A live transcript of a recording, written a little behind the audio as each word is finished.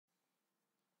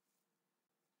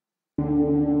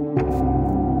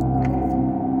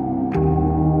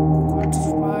Going to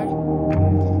spy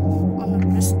on the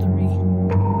mystery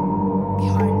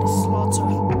behind the slaughter.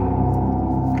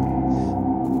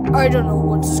 I don't know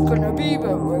what it's gonna be,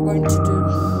 but we're going to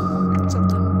do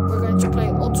something. We're going to play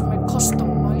Ultimate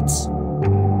Custom Nights.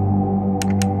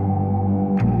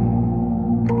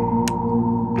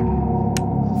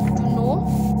 Do you know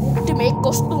Ultimate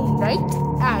Custom Night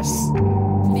as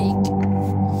League?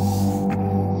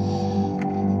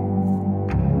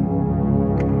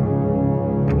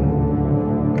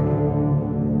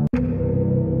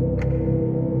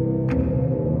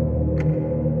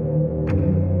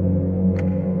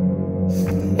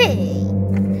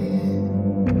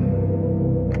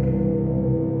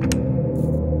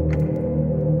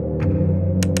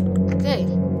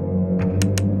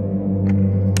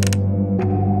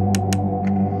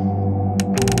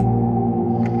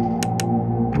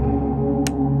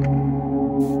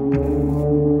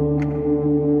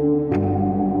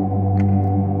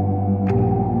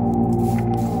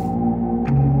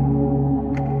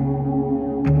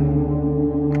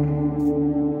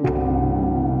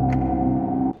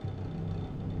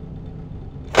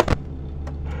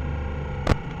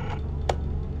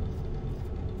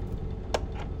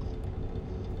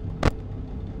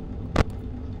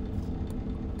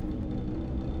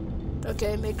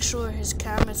 Okay, make sure his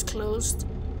cam is closed.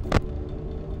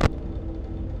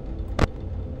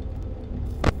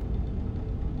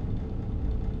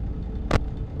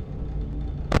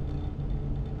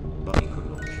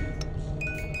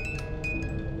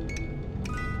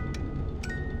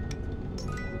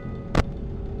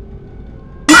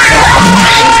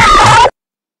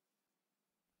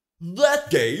 That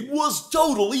game was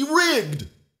totally rigged!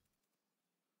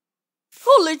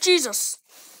 Holy Jesus!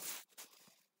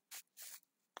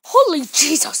 Holy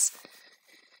Jesus!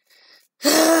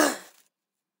 The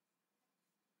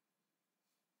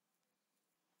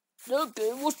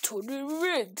game was totally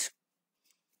rigged.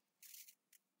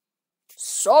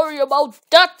 Sorry about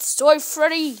that, Toy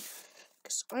Freddy.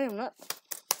 Because I am not.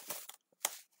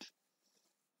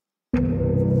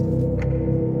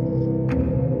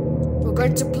 We're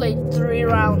going to play 3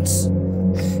 rounds.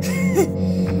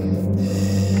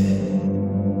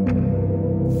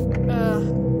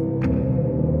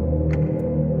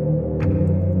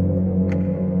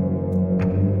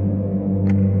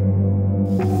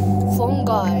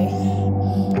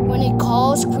 When he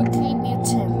calls, quickly mute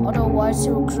him, otherwise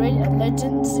he will create a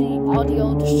legendary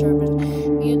audio disturbance.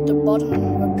 Mute the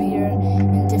button will appear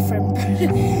in different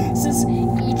places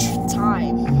each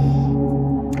time.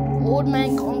 Old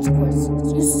Man Consequences.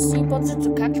 Use the C button to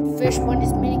catch a fish when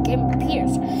his minigame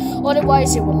appears,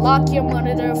 otherwise it will lock your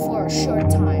monitor for a short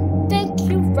time. Thank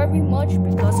you very much,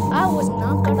 because I was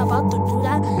not about to do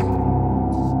that.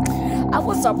 I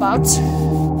was about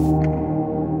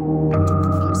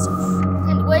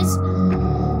Anyways,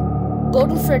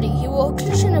 Golden Freddy. He will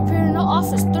occasionally appear in the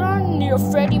office. Turn near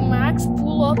Freddy Max,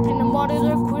 pull up in the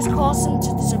monitor, quiz cause him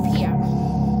to disappear.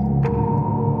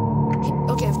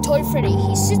 Okay, Toy Freddy.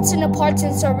 He sits in the parts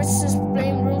and services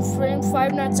blame room frame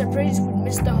 5 Nights at Freddy's with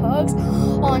Mr. Hugs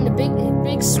on the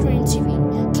big screen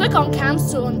TV. Click on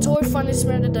cams to on Toy Funny's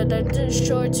method that is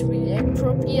sure to be the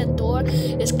appropriate door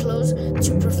is closed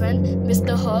to prevent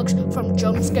Mr. Hugs from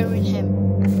jump scaring him.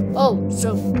 Oh,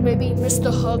 so maybe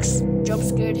Mr. Hugs jump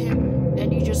scared him,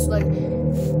 and he just like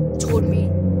told me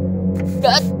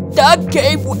that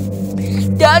game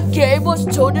was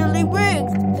totally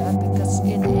rigged. That because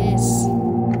it is.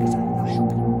 Because I'm not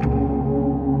helping.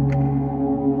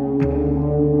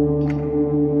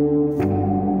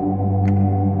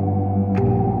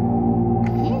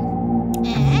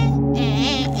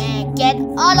 Get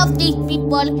all of these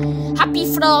people. Happy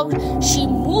Frog. She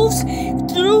moves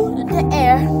through the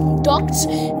air ducts,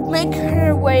 make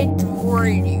her way to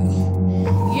Freddy.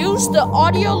 Use the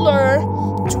audio lure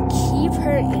to keep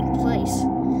her in place.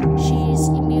 She is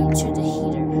immune to the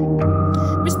heater.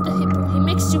 Mr. Hippo, he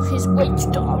makes you his way to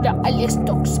the other alias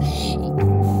ducts.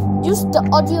 Use the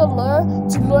audio lure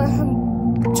to lure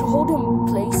him to hold him in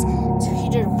place to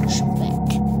heater push him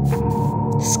back.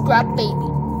 Scrap Baby.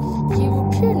 He will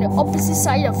appear on the opposite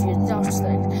side of your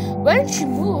downstairs. When she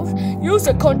moves, use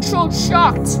a controlled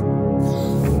shot.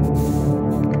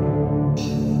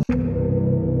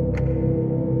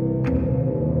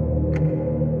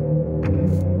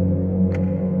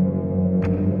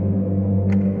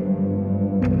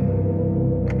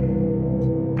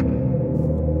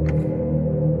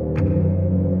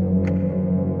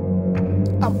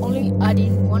 I'm only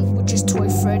adding one, which is Toy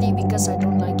Freddy, because I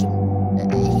don't like him.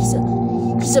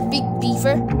 He's a big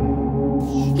beaver.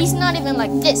 He's not even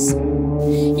like this.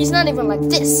 He's not even like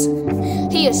this.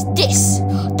 He is this,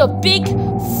 the big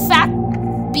fat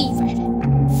beaver.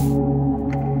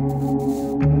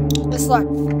 It's like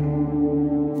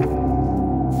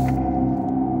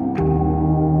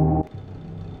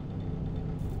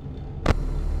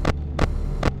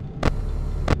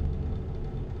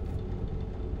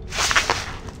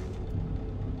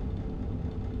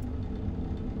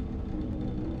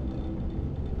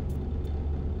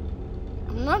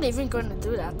I'm not even going to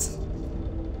do that.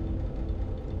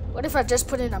 What if I just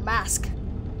put in a mask?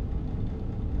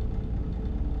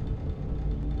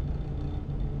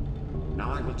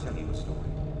 Now I will tell you a story.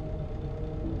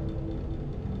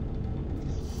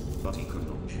 But he could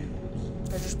not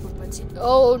choose. I just put my teeth.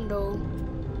 Oh no.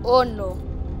 Oh no.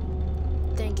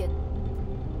 Dang it.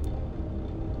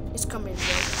 It's coming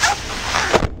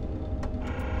back.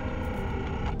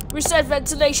 Reset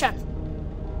ventilation.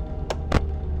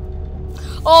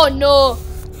 Oh no.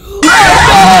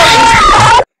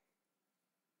 Oh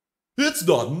no! It's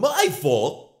not my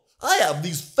fault. I have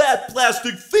these fat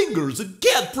plastic fingers and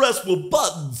can't press the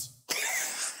buttons.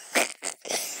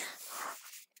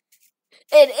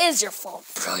 It is your fault,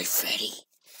 bro, Freddy.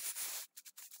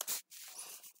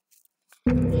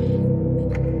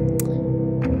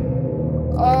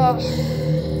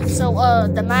 So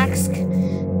the mask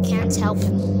can't help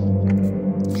him.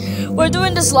 We're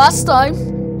doing this last time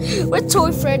with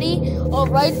Toy Freddy,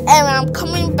 alright, and I'm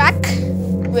coming back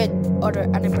with other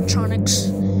animatronics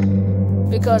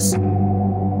because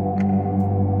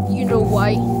you know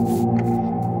why.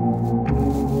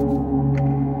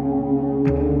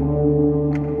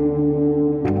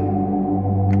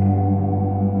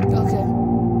 Okay.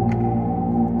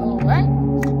 Alright.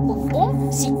 Boom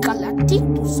boom. Si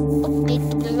Galacticus update.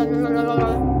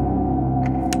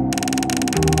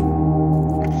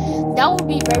 That would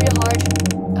be very hard.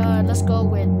 Let's go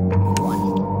with one.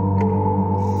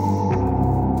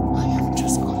 I am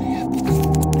just only happy.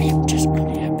 I am just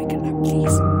only happy. Can I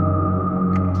please?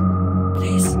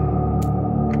 Please.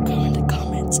 Go in the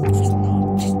comments. If it's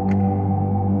not, please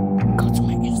go to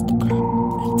my Instagram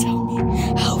and tell me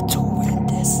how to win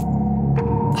this.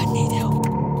 I need help.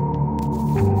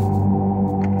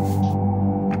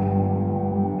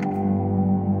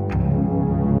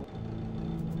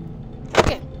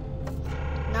 Okay.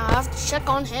 Now I have to check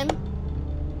on him.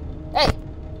 Hey.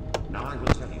 Now I will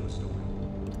tell you a story.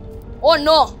 Oh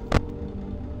no.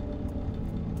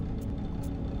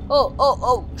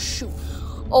 Oh, shoot.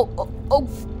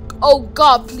 Oh,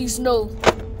 God, please no.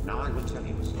 Now I will tell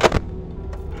you a story.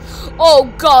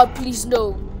 Oh, God, please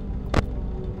no.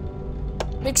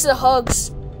 Mixer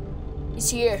hugs. He's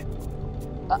here.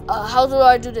 How do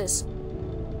I do this?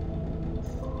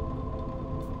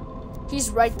 He's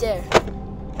right there.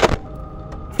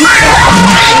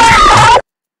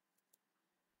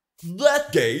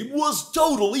 That game was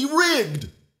totally rigged.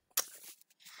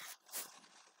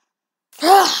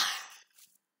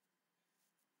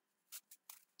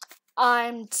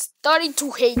 I'm starting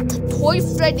to hate Toy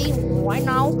Freddy right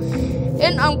now,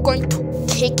 and I'm going to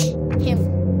kick him.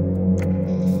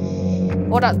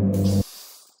 Hold on.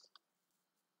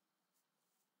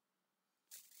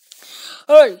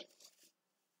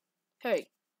 Hey,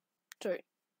 sorry.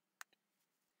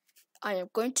 I am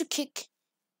going to kick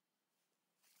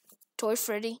Toy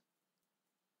Freddy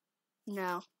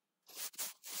now.